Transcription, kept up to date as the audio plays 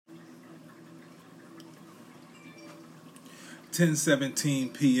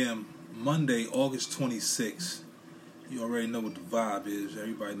10:17 p.m. Monday, August 26th. You already know what the vibe is.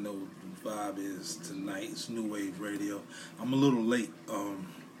 Everybody know what the vibe is tonight. It's New Wave Radio. I'm a little late.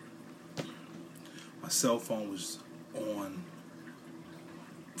 My cell phone was on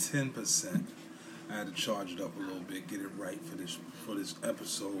 10%. I had to charge it up a little bit, get it right for this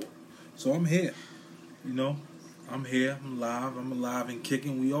episode. So I'm here. I'm here. I'm live. I'm alive and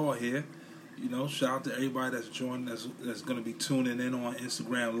kicking. We all here. Shout out to everybody that's joining, that's going to be tuning in on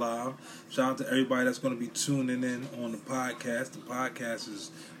Instagram Live. Shout out to everybody that's going to be tuning in on the podcast. The podcast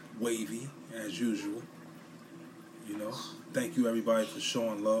is wavy, as usual. Thank you, everybody, for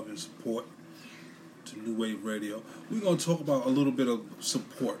showing love and support to New Wave Radio. We're going to talk about a little bit of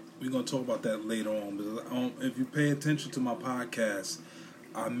support. We're going to talk about that later on. Because if you pay attention to my podcast,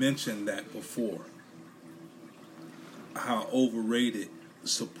 I mentioned that before. How overrated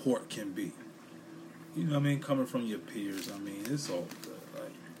support can be. Coming from your peers, it's all good.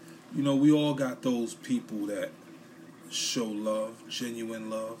 We all got those people that show love, genuine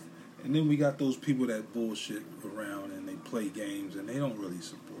love, and then we got those people that bullshit around and they play games and they don't really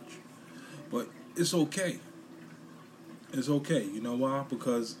support you. But it's okay. It's okay. You know why?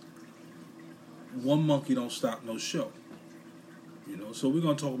 Because one monkey don't stop no show. So we're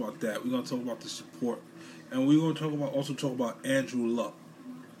going to talk about that. We're going to talk about the support. And we're going to also talk about Andrew Luck.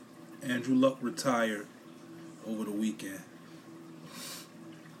 Andrew Luck retired over the weekend.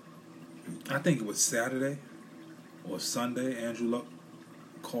 I think it was Saturday or Sunday. Andrew Luck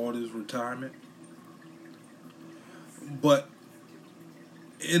called his retirement. But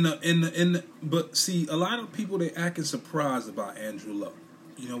but see, a lot of people, they acting surprised about Andrew Luck.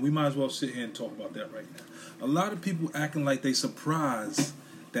 We might as well sit here and talk about that right now. A lot of people acting like they surprised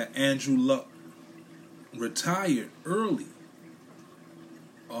that Andrew Luck retired early.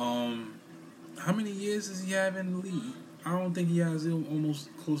 How many years does he have in the league? I don't think he has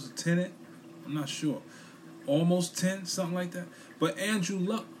almost close to 10. I'm not sure. Almost 10, something like that. But Andrew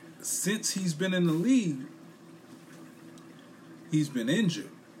Luck, since he's been in the league, he's been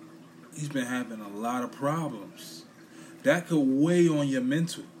injured. He's been having a lot of problems. That could weigh on your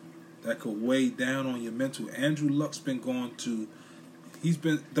mental. That could weigh down on your mental. Andrew Luck's been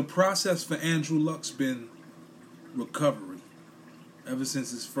the process for Andrew Luck's been recovery. Ever since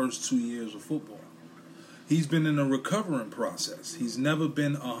his first 2 years of football. He's been in a recovering process. He's never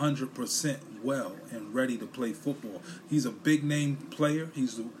been 100% well and ready to play football. He's a big name player.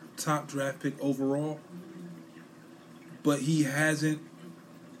 He's the top draft pick overall. But he hasn't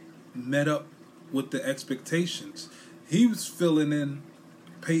met up with the expectations. He was filling in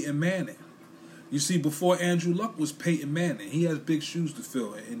Peyton Manning. You see, before Andrew Luck was Peyton Manning. He has big shoes to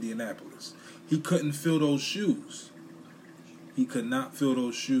fill in Indianapolis. He couldn't fill those shoes. He could not fill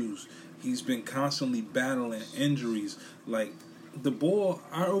those shoes. He's been constantly battling injuries. Like,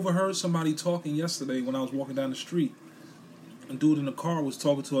 I overheard somebody talking yesterday when I was walking down the street. A dude in the car was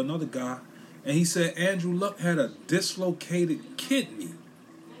talking to another guy, and he said Andrew Luck had a dislocated kidney.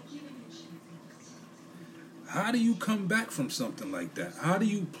 How do you come back from something like that? How do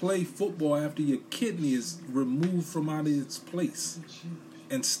you play football after your kidney is removed from out of its place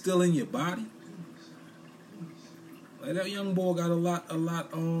and still in your body? Like, that young boy got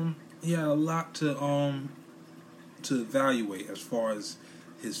he had a lot to evaluate as far as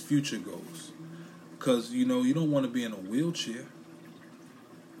his future goes. Because, you don't want to be in a wheelchair.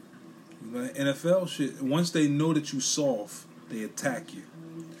 NFL shit, once they know that you soft, they attack you.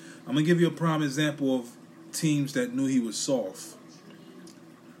 I'm going to give you a prime example of teams that knew he was soft.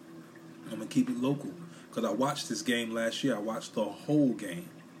 I'm going to keep it local. Because I watched this game last year. I watched the whole game.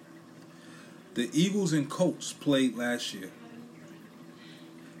 The Eagles and Colts played last year.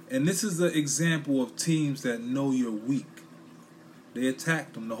 And this is an example of teams that know you're weak. They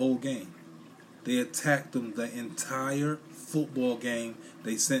attacked them the whole game. They attacked them the entire football game.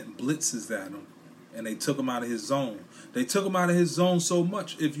 They sent blitzes at him. And they took him out of his zone. They took him out of his zone so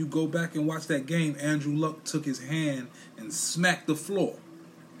much, if you go back and watch that game, Andrew Luck took his hand and smacked the floor.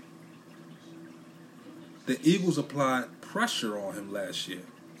 The Eagles applied pressure on him last year.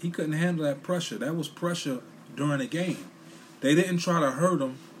 He couldn't handle that pressure. That was pressure during the game. They didn't try to hurt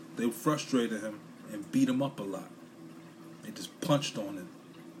him. They frustrated him and beat him up a lot. They just punched on him.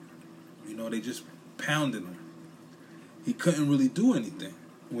 They just pounded him. He couldn't really do anything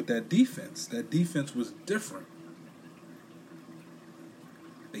with that defense. That defense was different.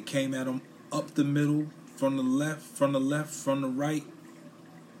 They came at him up the middle, from the left, from the right,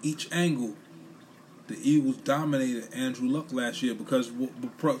 each angle. The Eagles dominated Andrew Luck last year because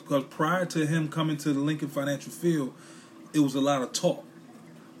prior to him coming to the Lincoln Financial Field, it was a lot of talk.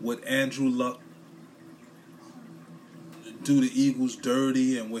 Would Andrew Luck do the Eagles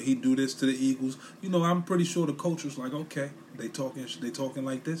dirty and will he do this to the Eagles? You know, I'm pretty sure the coach was like, okay, they talking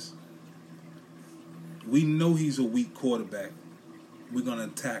like this. We know he's a weak quarterback. We're gonna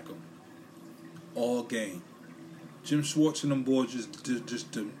attack him all game. Jim Schwartz and them boys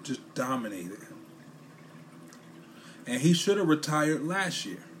just dominated him. And he should have retired last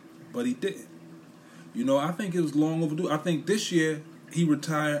year, but he didn't. You know, I think it was long overdue. I think this year he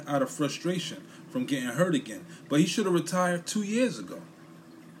retired out of frustration from getting hurt again. But he should have retired 2 years ago.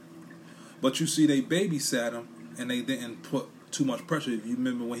 But you see, they babysat him and they didn't put too much pressure. If you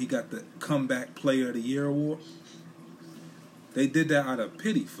remember when he got the Comeback Player of the Year award, they did that out of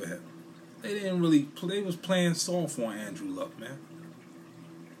pity for him. They didn't really play. They was playing soft on Andrew Luck, man.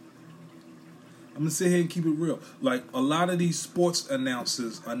 I'm going to sit here and keep it real. Like, a lot of these sports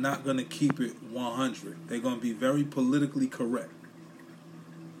announcers are not going to keep it 100. They're going to be very politically correct.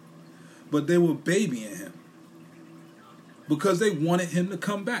 But they were babying him because they wanted him to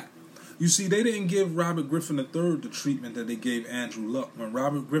come back. You see, they didn't give Robert Griffin III the treatment that they gave Andrew Luck. When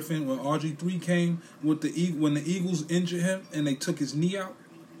RG3 came with when the Eagles injured him and they took his knee out,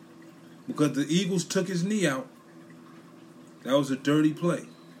 because the Eagles took his knee out, that was a dirty play.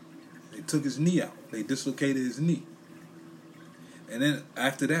 They took his knee out. They dislocated his knee. And then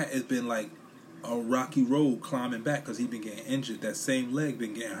after that, it's been like a rocky road climbing back because he's been getting injured. That same leg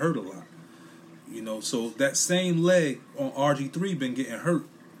been getting hurt a lot. You know, so that same leg on RG3 been getting hurt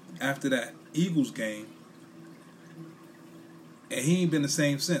after that Eagles game. And he ain't been the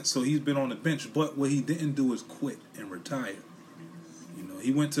same since. So he's been on the bench. But what he didn't do is quit and retire. You know,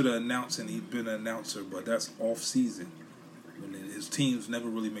 he went to the announcing. He's been an announcer, but that's off season. When his teams never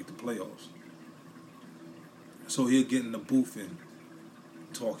really make the playoffs. So he'll get in the booth and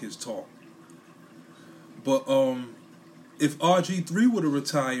talk his talk. But if RG3 would have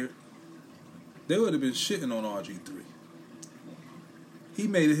retired, they would have been shitting on RG3. He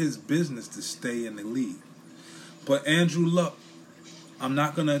made it his business to stay in the league. But Andrew Luck, I'm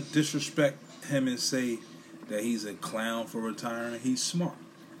not going to disrespect him and say that he's a clown for retiring. He's smart.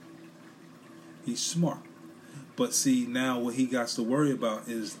 He's smart. But see, now what he got to worry about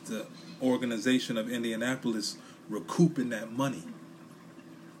is the organization of Indianapolis recouping that money.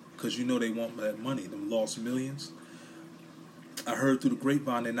 Because you know they want that money, them lost millions. I heard through the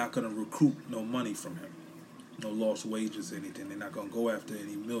grapevine they're not going to recoup no money from him. No lost wages or anything. They're not going to go after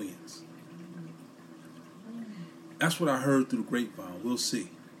any millions. That's what I heard through the grapevine. We'll see.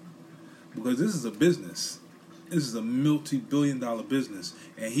 Because this is a business. This is a multi-billion-dollar business.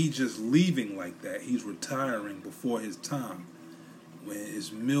 And he just leaving like that. He's retiring before his time. When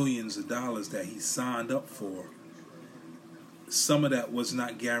it's millions of dollars that he signed up for. Some of that was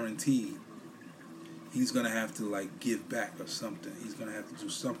not guaranteed. He's going to have to, like, give back or something. He's going to have to do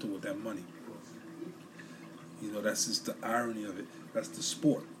something with that money. You know, that's just the irony of it. That's the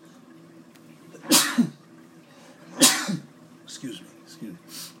sport. Excuse me.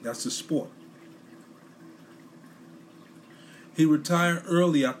 That's the sport. He retired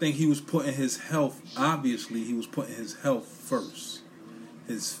early. I think he was putting his health, obviously, he was putting his health first.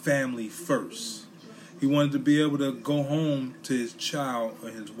 His family first. He wanted to be able to go home to his child or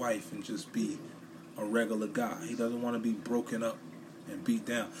his wife and just be a regular guy. He doesn't want to be broken up and beat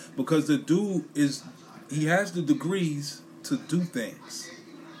down. Because the dude he has the degrees to do things.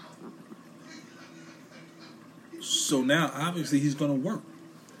 So now, obviously, he's going to work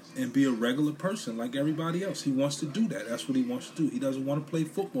and be a regular person like everybody else. He wants to do that. That's what he wants to do. He doesn't want to play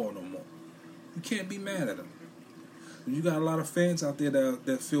football no more. You can't be mad at him. You got a lot of fans out there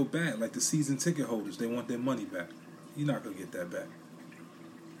that feel bad, like the season ticket holders. They want their money back. You're not going to get that back.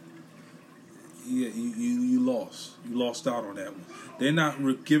 Yeah, you lost. You lost out on that one. They're not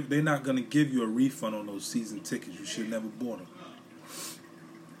going to give you a refund on those season tickets. You should never bought them.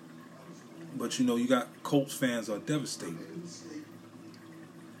 But you know, you got Colts fans are devastated.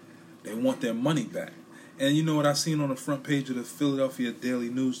 They want their money back. And you know what I seen on the front page of the Philadelphia Daily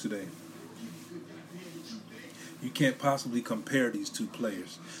News today? You can't possibly compare these two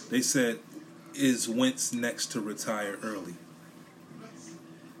players. They said, is Wentz next to retire early?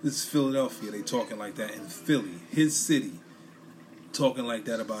 This is Philadelphia. They talking like that in Philly, his city, talking like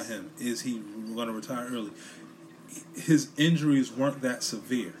that about him. Is he going to retire early? His injuries weren't that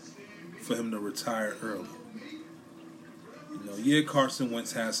severe for him to retire early. You know, yeah, Carson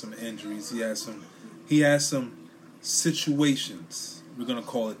Wentz has some injuries. He has some situations. We're going to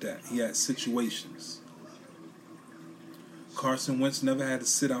call it that. He had situations. Carson Wentz never had to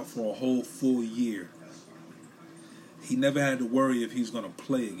sit out for a whole full year. He never had to worry if he's going to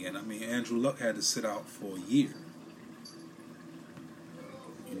play again. I mean, Andrew Luck had to sit out for a year.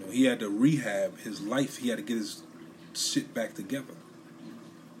 You know, he had to rehab his life. He had to get his shit back together.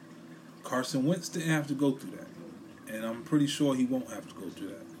 Carson Wentz didn't have to go through that. And I'm pretty sure he won't have to go through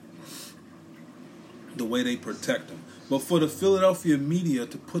that. The way they protect him. But for the Philadelphia media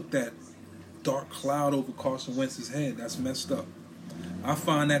to put that dark cloud over Carson Wentz's head, that's messed up. I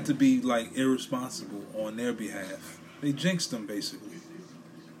find that to be like irresponsible on their behalf. They jinxed him basically.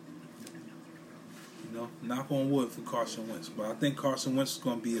 You know, knock on wood for Carson Wentz. But I think Carson Wentz is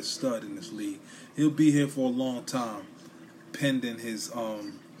going to be a stud in this league. He'll be here for a long time, pending his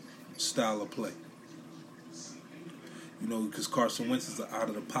style of play. You know, because Carson Wentz is an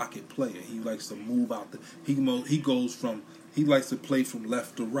out-of-the-pocket player. He likes to move out. He likes to play from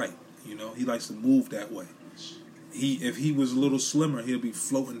left to right. You know, he likes to move that way. If he was a little slimmer, he'll be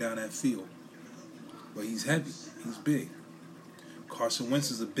floating down that field. But he's heavy. He's big. Carson Wentz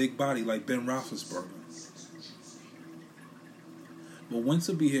is a big body like Ben Roethlisberger. But Wentz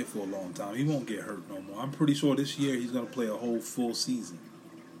will be here for a long time. He won't get hurt no more. I'm pretty sure this year he's going to play a whole full season.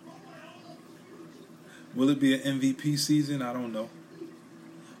 Will it be an MVP season? I don't know.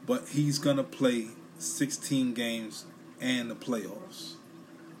 But he's going to play 16 games and the playoffs.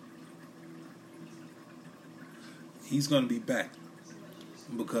 He's going to be back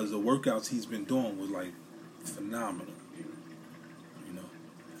because the workouts he's been doing was like phenomenal. You know.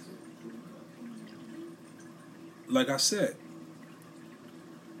 Like I said,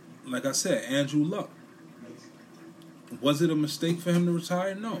 Andrew Luck. Was it a mistake for him to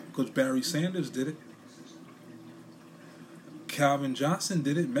retire? No, because Barry Sanders did it. Calvin Johnson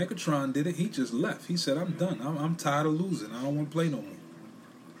did it. Megatron did it. He just left. He said, I'm done. I'm tired of losing. I don't want to play no more.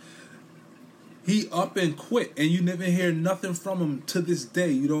 He up and quit, and you never hear nothing from him to this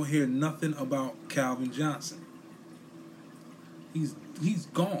day. You don't hear nothing about Calvin Johnson. He's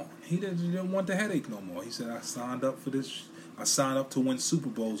gone. He didn't want the headache no more. He said, I signed up for this. I signed up to win Super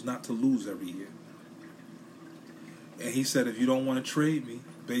Bowls, not to lose every year. And he said, if you don't want to trade me,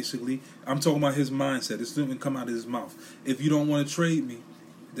 basically, I'm talking about his mindset. This didn't come out of his mouth. If you don't want to trade me,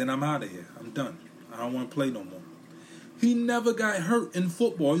 then I'm out of here. I'm done. I don't want to play no more. He never got hurt in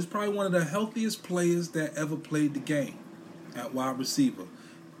football. He's probably one of the healthiest players that ever played the game at wide receiver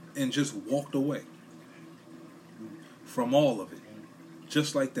and just walked away from all of it.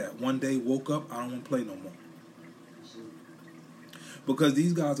 Just like that. One day woke up, I don't want to play no more. Because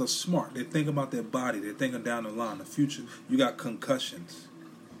these guys are smart. They think about their body. They're thinking down the line, the future. You got concussions.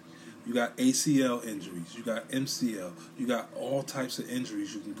 You got ACL injuries. You got MCL. You got all types of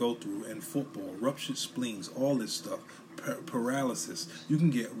injuries you can go through in football. Ruptured spleens, all this stuff. Paralysis. You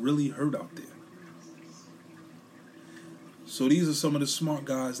can get really hurt out there. So these are some of the smart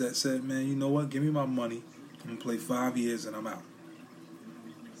guys that said, man, you know what? Give me my money. I'm going to play 5 years and I'm out.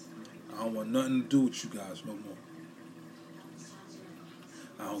 I don't want nothing to do with you guys no more.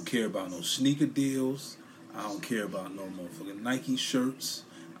 I don't care about no sneaker deals. I don't care about no motherfucking Nike shirts.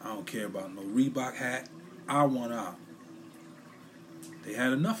 I don't care about no Reebok hat. I want out. They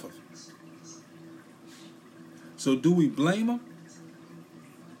had enough of it. So do we blame them?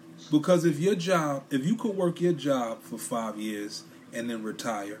 Because if you could work your job for 5 years and then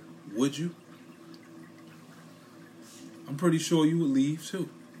retire, would you? I'm pretty sure you would leave too.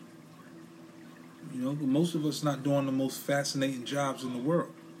 You know, most of us not doing the most fascinating jobs in the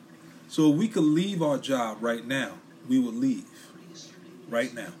world. So if we could leave our job right now, we would leave.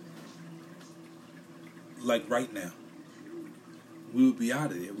 Right now. Like right now. We would be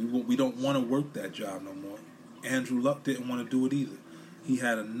out of there. We don't want to work that job no more. Andrew Luck didn't want to do it either. He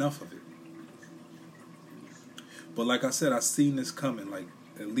had enough of it. But like I said, I seen this coming. Like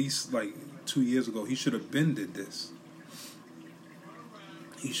at least like 2 years ago. He should have been did this.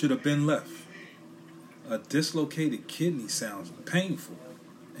 He should have been left. A dislocated kidney sounds painful.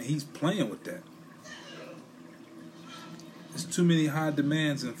 And he's playing with that. There's too many high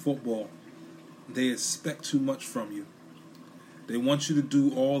demands in football. They expect too much from you. They want you to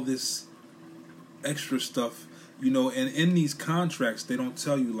do all this extra stuff, you know, and in these contracts, they don't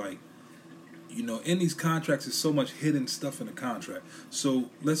tell you, like, you know, in these contracts, there's so much hidden stuff in the contract. So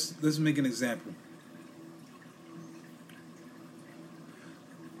let's make an example.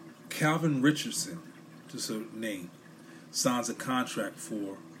 Calvin Richardson, just a name, signs a contract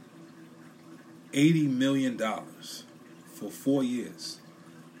for $80 million for 4 years.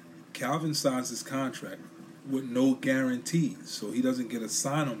 Calvin signs his contract with no guarantees, so he doesn't get a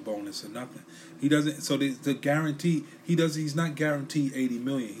sign-on bonus or nothing. He doesn't. So the guarantee he's not guaranteed $80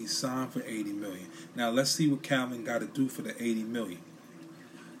 million. He's signed for $80 million. Now let's see what Calvin got to do for the $80 million.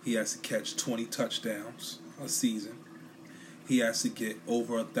 He has to catch 20 touchdowns a season. He has to get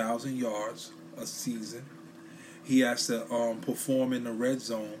over 1,000 yards a season. He has to perform in the red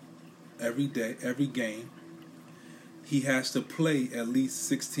zone every day, every game. he has to play at least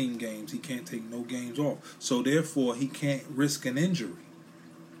 16 games. He can't take no games off. So therefore, he can't risk an injury,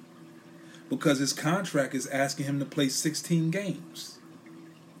 because his contract is asking him to play 16 games.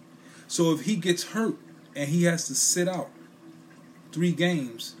 So if he gets hurt and he has to sit out 3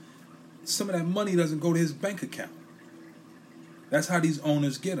 games, some of that money doesn't go to his bank account. That's how these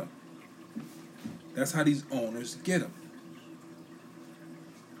owners get him. That's how these owners get him.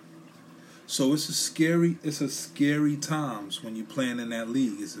 So it's a scary times when you're playing in that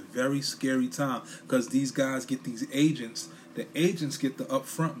league. It's a very scary time, because these guys get these agents. The agents get the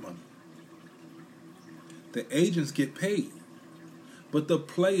upfront money. The agents get paid. But the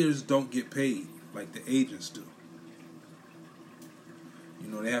players don't get paid like the agents do. You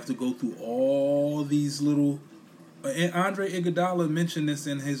know, they have to go through all these little... And Andre Iguodala mentioned this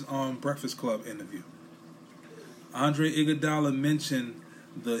in his Breakfast Club interview. Andre Iguodala mentioned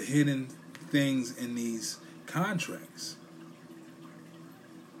the hidden things in these contracts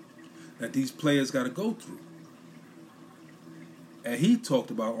that these players got to go through. And he talked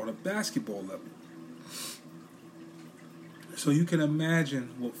about on a basketball level. So you can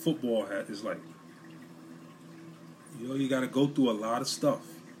imagine what football is like. You know, you got to go through a lot of stuff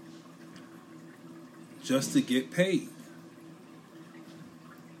just to get paid.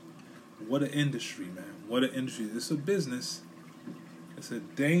 What an industry, man. What an industry. It's a business. It's a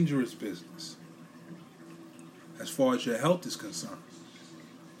dangerous business as far as your health is concerned.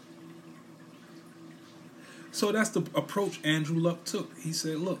 So that's the approach Andrew Luck took. He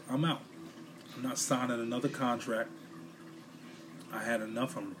said, look, I'm out. I'm not signing another contract. I had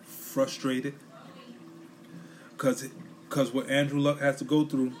enough. I'm frustrated. Because what Andrew Luck has to go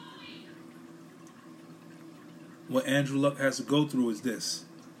through, is this: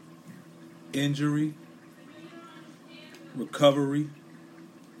 injury, recovery,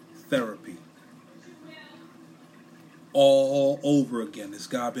 therapy. All over again. This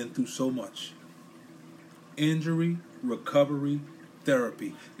guy been through so much. Injury, recovery,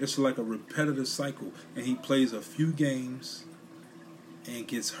 therapy. It's like a repetitive cycle. And he plays a few games and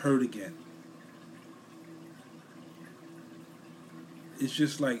gets hurt again. It's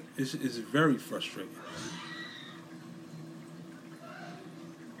just like, it's very frustrating.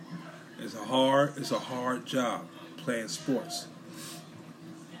 It's a hard job playing sports.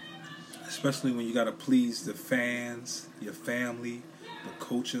 Especially when you got to please the fans, your family, the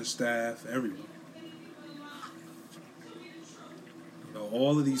coaching staff, everyone. You know,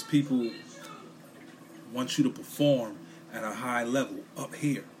 all of these people want you to perform at a high level up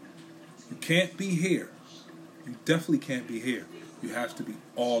here. You can't be here. You definitely can't be here. You have to be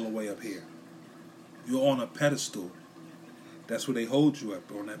all the way up here. You're on a pedestal. That's where they hold you up,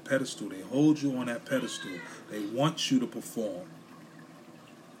 on that pedestal. They hold you on that pedestal. They want you to perform.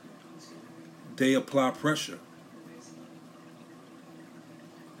 They apply pressure.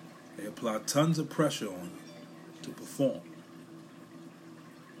 They apply tons of pressure on you to perform.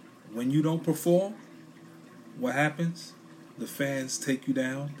 When you don't perform, what happens? The fans take you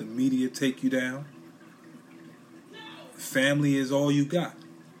down. The media take you down. Family is all you got.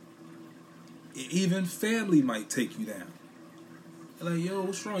 Even family might take you down. Like, yo,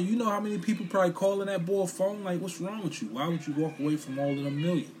 what's wrong? You know how many people probably calling that boy phone? Like, what's wrong with you? Why would you walk away from all of them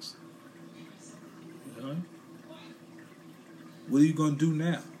millions? You know? What are you going to do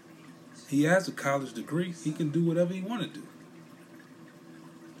now? He has a college degree. He can do whatever he want to do.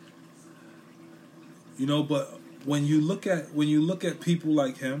 You know, but when you look at people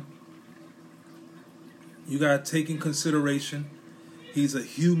like him, you got to take in consideration he's a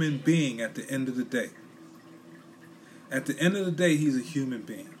human being at the end of the day. At the end of the day, he's a human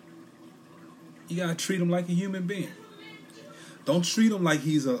being. You got to treat him like a human being. Don't treat him like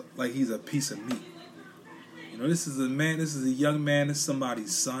he's a piece of meat. You know, this is a young man, this is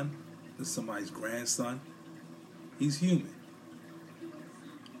somebody's son, this is somebody's grandson. He's human.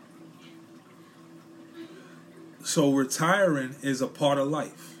 So retiring is a part of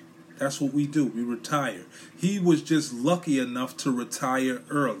life. That's what we do. We retire. He was just lucky enough to retire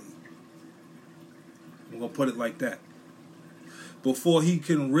early. I'm going to put it like that. Before he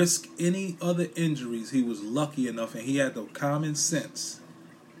can risk any other injuries, he was lucky enough, and he had the common sense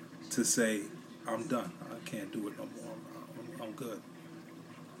to say, I'm done. I can't do it no more. I'm good.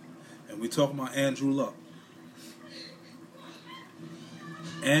 And we're talking about Andrew Luck.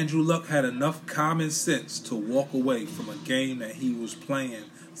 Andrew Luck had enough common sense to walk away from a game that he was playing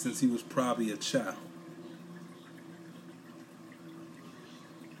since he was probably a child.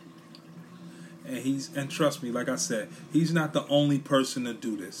 And trust me, like I said, he's not the only person to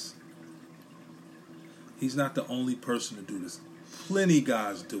do this. He's not the only person to do this. Plenty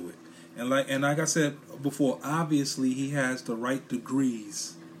guys do it. And like I said before, obviously he has the right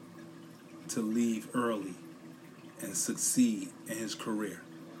degrees to leave early and succeed in his career.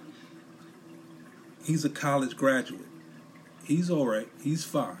 He's a college graduate. He's all right. He's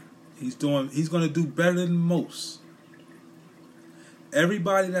fine. He's going to do better than most.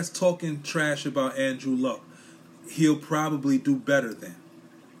 Everybody that's talking trash about Andrew Luck, he'll probably do better than,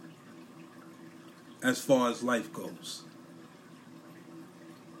 as far as life goes.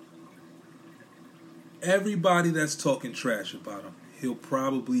 Everybody that's talking trash about him, he'll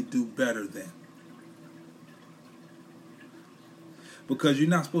probably do better than. Because you're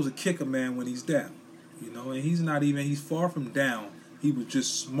not supposed to kick a man when he's down. And he's far from down. He was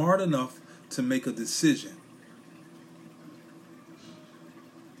just smart enough to make a decision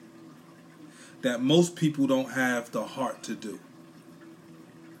that most people don't have the heart to do.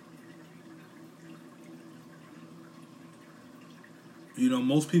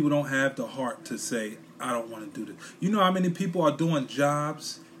 Most people don't have the heart to say, I don't want to do this. You know how many people are doing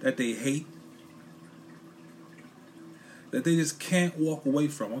jobs that they hate, that they just can't walk away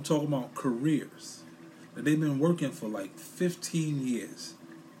from? I'm talking about careers that they've been working for like 15 years.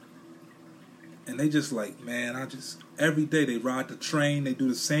 And they just like, man, every day they ride the train, they do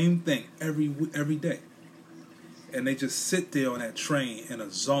the same thing every day. And they just sit there on that train in a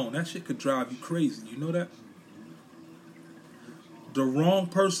zone. That shit could drive you crazy. You know that? The wrong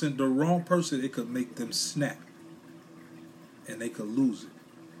person, it could make them snap. And they could lose it.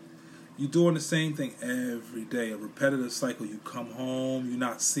 You're doing the same thing every day, a repetitive cycle. You come home, you're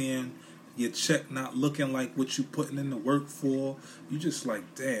not seeing your check, not looking like what you putting in the work for. You just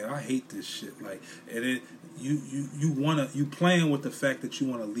like, damn, I hate this shit. Like, and it, you playing with the fact that you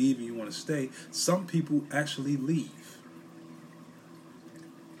want to leave and you want to stay. Some people actually leave.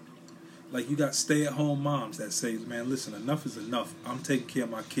 Like, you got stay-at-home moms that say, man, listen, enough is enough. I'm taking care of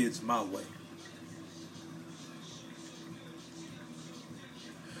my kids my way.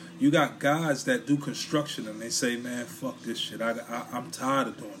 You got guys that do construction and they say, man, fuck this shit. I'm tired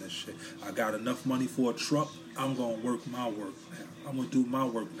of doing this shit. I got enough money for a truck. I'm going to work my work now. I'm going to do my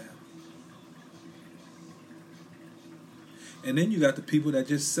work now. And then you got the people that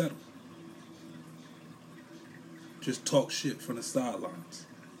just settle. Just talk shit from the sidelines.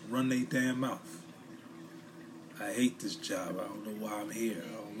 Run their damn mouth. I hate this job. I don't know why I'm here.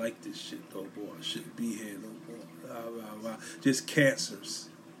 I don't like this shit, though, boy. I shouldn't be here, though, boy. Blah, blah, blah. Just cancers.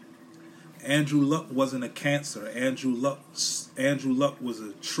 Andrew Luck wasn't a cancer. Andrew Luck was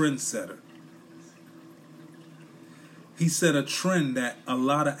a trendsetter. He set a trend that a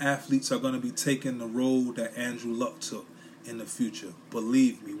lot of athletes are going to be taking the road that Andrew Luck took in the future.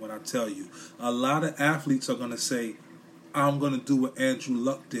 Believe me when I tell you. A lot of athletes are going to say, I'm going to do what Andrew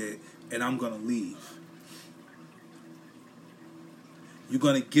Luck did, and I'm going to leave. You're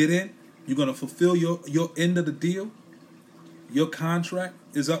going to get in. You're going to fulfill your end of the deal. Your contract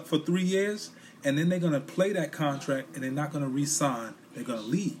is up for 3 years, and then they're going to play that contract, and they're not going to re-sign. They're going to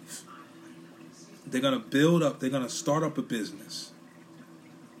leave. They're going to build up. They're going to start up a business.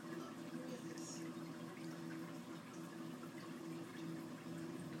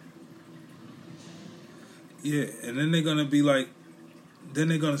 Yeah, and then they're going to be like, then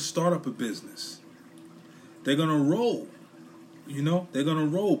they're going to start up a business. They're going to roll. They're going to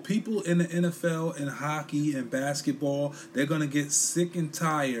roll. People in the NFL and hockey and basketball, they're going to get sick and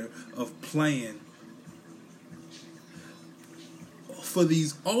tired of playing for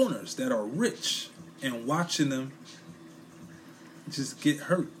these owners that are rich and watching them just get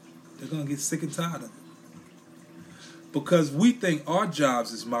hurt. They're going to get sick and tired of it. Because we think our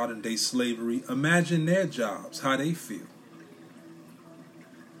jobs is modern day slavery. Imagine their jobs, how they feel.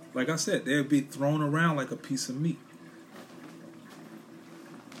 Like I said, they'll be thrown around like a piece of meat.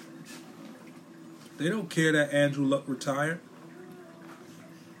 They don't care that Andrew Luck retired.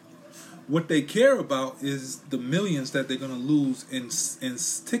 What they care about is the millions that they're going to lose in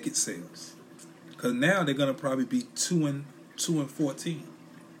ticket sales. Because now they're going to probably be 2-14.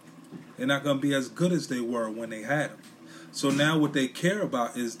 They're not going to be as good as they were when they had them. So now what they care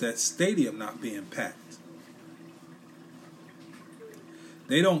about is that stadium not being packed.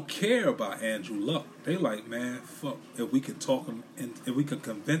 They don't care about Andrew Luck. They like, man, fuck, if we can talk him and if we can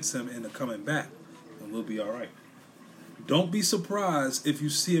convince him into coming back, then we'll be all right. Don't be surprised if you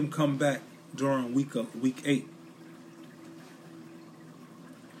see him come back during week 8.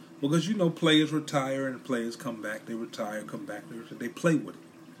 Because players retire and players come back. They retire, come back. They play with it.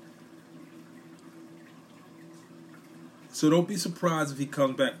 So don't be surprised if he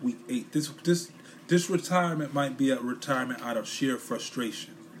comes back week 8. This retirement might be a retirement out of sheer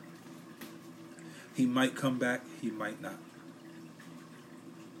frustration. He might come back, he might not.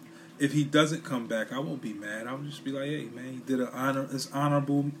 if he doesn't come back, I won't be mad. I'll just be like, hey man, you did it's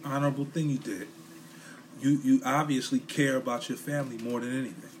honorable thing you did. You obviously care about your family more than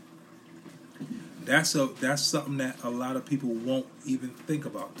anything. That's something that a lot of people won't even think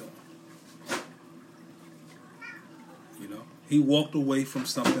about doing. You know, he walked away from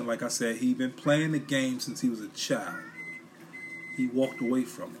something. Like I said, he'd been playing the game since he was a child. He walked away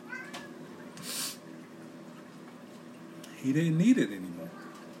from it. He didn't need it anymore.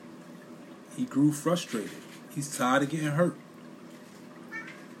 He grew frustrated. He's tired of getting hurt.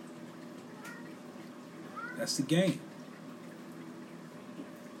 That's the game.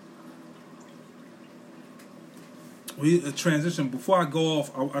 We transition. Before I go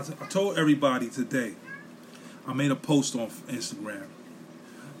off, I told everybody today. I made a post on Instagram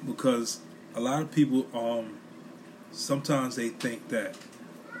because a lot of people sometimes they think that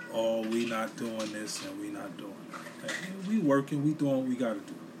we not doing this and we not doing that. We working, we doing what we got to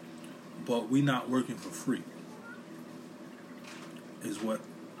do, but we not working for free. Is what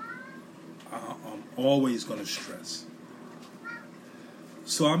I'm always going to stress.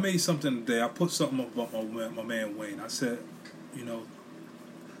 So I made something today. I put something about my man Wayne. I said, you know,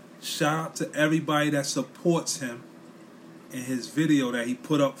 shout out to everybody that supports him in his video that he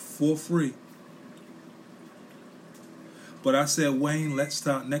put up for free. But I said, Wayne, next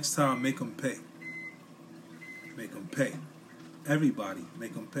time make him pay. Make him pay. Everybody,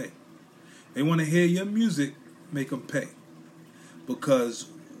 make him pay. They want to hear your music, make them pay. Because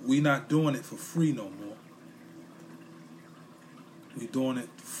we not doing it for free no more. We doing it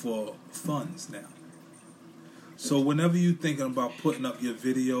for funds now. So whenever you thinking about putting up your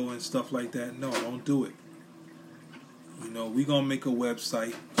video and stuff like that, no, don't do it. You know, we gonna make a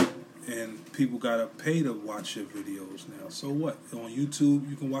website and people gotta pay to watch your videos now. So what? On YouTube,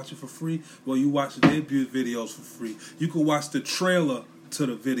 you can watch it for free. Well, you watch the debut videos for free. You can watch the trailer to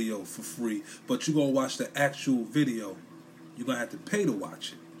the video for free, but you gonna watch the actual video. You're gonna have to pay to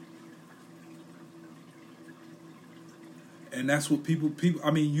watch it. And that's what people.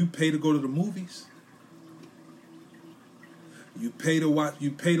 I mean, you pay to go to the movies. You pay to watch.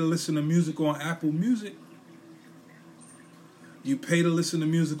 You pay to listen to music on Apple Music. You pay to listen to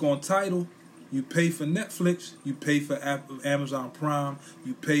music on Tidal. You pay for Netflix. You pay for Amazon Prime.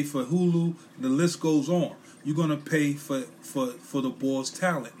 You pay for Hulu. The list goes on. You're gonna pay for the boy's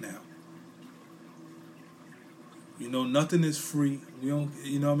talent now. You know, nothing is free. We don't.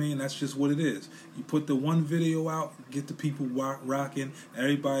 You know what I mean? That's just what it is. You put the one video out, get the people rocking.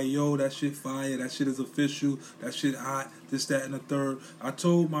 Everybody, yo, that shit fire. That shit is official. That shit hot. This, that, and the third. I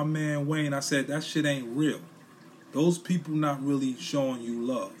told my man Wayne, I said, that shit ain't real. Those people not really showing you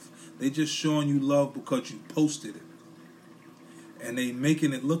love. They just showing you love because you posted it. And they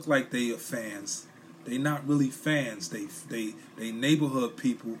making it look like they are fans. They not really fans. They neighborhood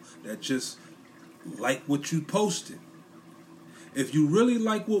people that just like what you posted. If you really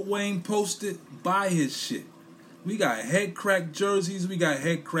like what Wayne posted, buy his shit. We got head crack jerseys, we got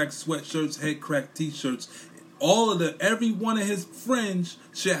head crack sweatshirts, head crack t-shirts. Every one of his friends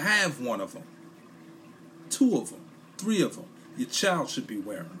should have one of them. 2 of them, 3 of them. Your child should be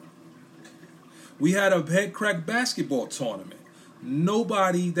wearing them. We had a head crack basketball tournament.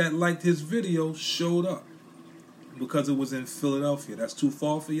 Nobody that liked his video showed up because it was in Philadelphia. That's too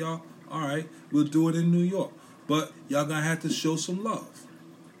far for y'all? All right, we'll do it in New York. But y'all gonna have to show some love.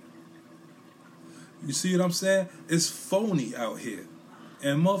 You see what I'm saying? It's phony out here.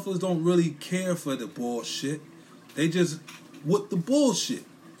 And motherfuckers don't really care for the bullshit. They just with the bullshit.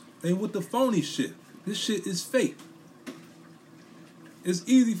 They with the phony shit. This shit is fake. It's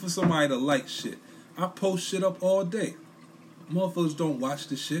easy for somebody to like shit. I post shit up all day. Motherfuckers don't watch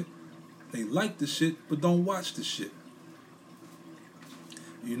the shit. They like the shit, but don't watch the shit.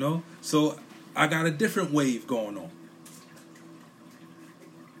 You know? So I got a different wave going on.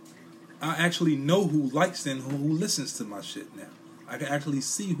 I actually know who likes and who listens to my shit now. I can actually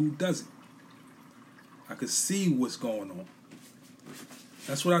see who does it. I can see what's going on.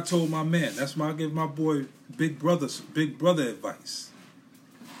 That's what I told my man. That's why I give my boy big brother advice.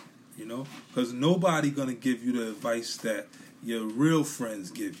 You know? Because nobody gonna give you the advice that your real friends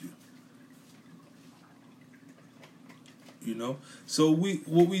give you. You know? So we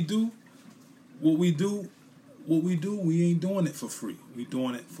ain't doing it for free. We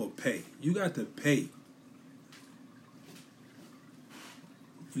doing it for pay. You got to pay.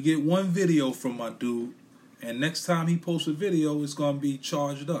 You get one video from my dude, and next time he posts a video, it's gonna be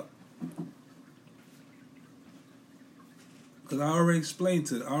charged up. Cause I already explained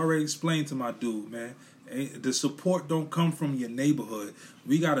to my dude, man. The support don't come from your neighborhood.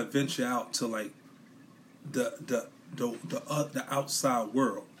 We gotta venture out to like the outside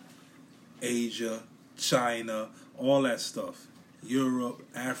world. Asia, China, all that stuff. Europe,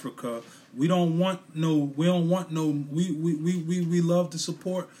 Africa. We love the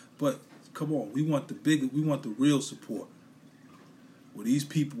support, but come on, we want the real support. Well, these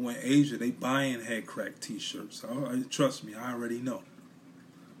people in Asia, they buying head crack t-shirts. Trust me, I already know.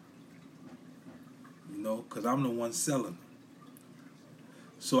 You know, because I'm the one selling them.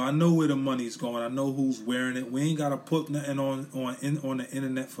 So I know where the money's going. I know who's wearing it. We ain't got to put nothing on the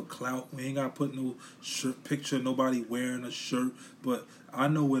internet for clout. We ain't got to put no picture of nobody wearing a shirt. But I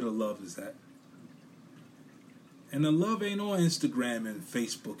know where the love is at. And the love ain't on Instagram and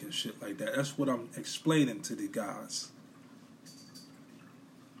Facebook and shit like that. That's what I'm explaining to the guys.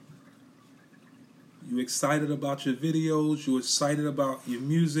 You excited about your videos. You excited about your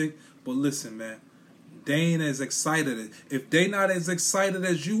music. But listen, man. They ain't as excited. If they not as excited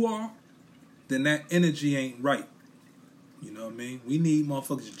as you are, then that energy ain't right. You know what I mean? We need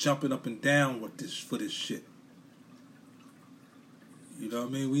motherfuckers jumping up and down for this shit. You know what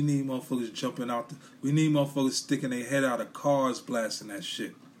I mean? We need motherfuckers jumping out. We need motherfuckers sticking their head out of cars blasting that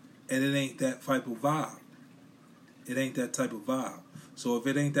shit. And it ain't that type of vibe. It ain't that type of vibe. So if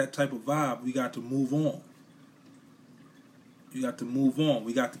it ain't that type of vibe, we got to move on. You got to move on.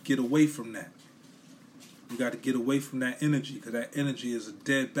 We got to get away from that. We got to get away from that energy, because that energy is a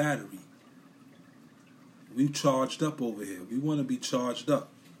dead battery. We charged up over here. We want to be charged up.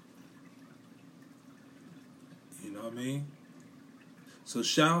 You know what I mean? So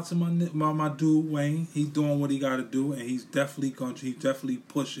shout out to my dude Wayne. He's doing what he got to do, and he's definitely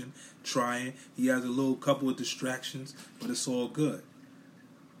pushing, trying. He has a couple of distractions, but it's all good,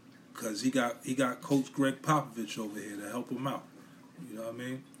 because he got Coach Greg Popovich over here to help him out. You know what I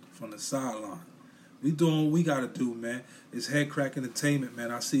mean? From the sideline. We doing what we gotta do, man. It's Head Crack Entertainment,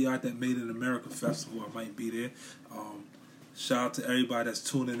 man. I see you at that Made in America Festival. I might be there. Shout out to everybody that's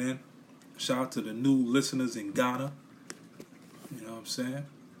tuning in. Shout out to the new listeners in Ghana. You know what I'm saying?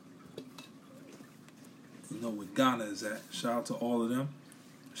 You know where Ghana is at. Shout out to all of them.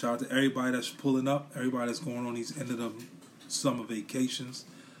 Shout out to everybody that's pulling up. Everybody that's going on these end of the summer vacations.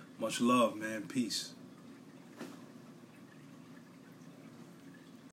 Much love, man. Peace.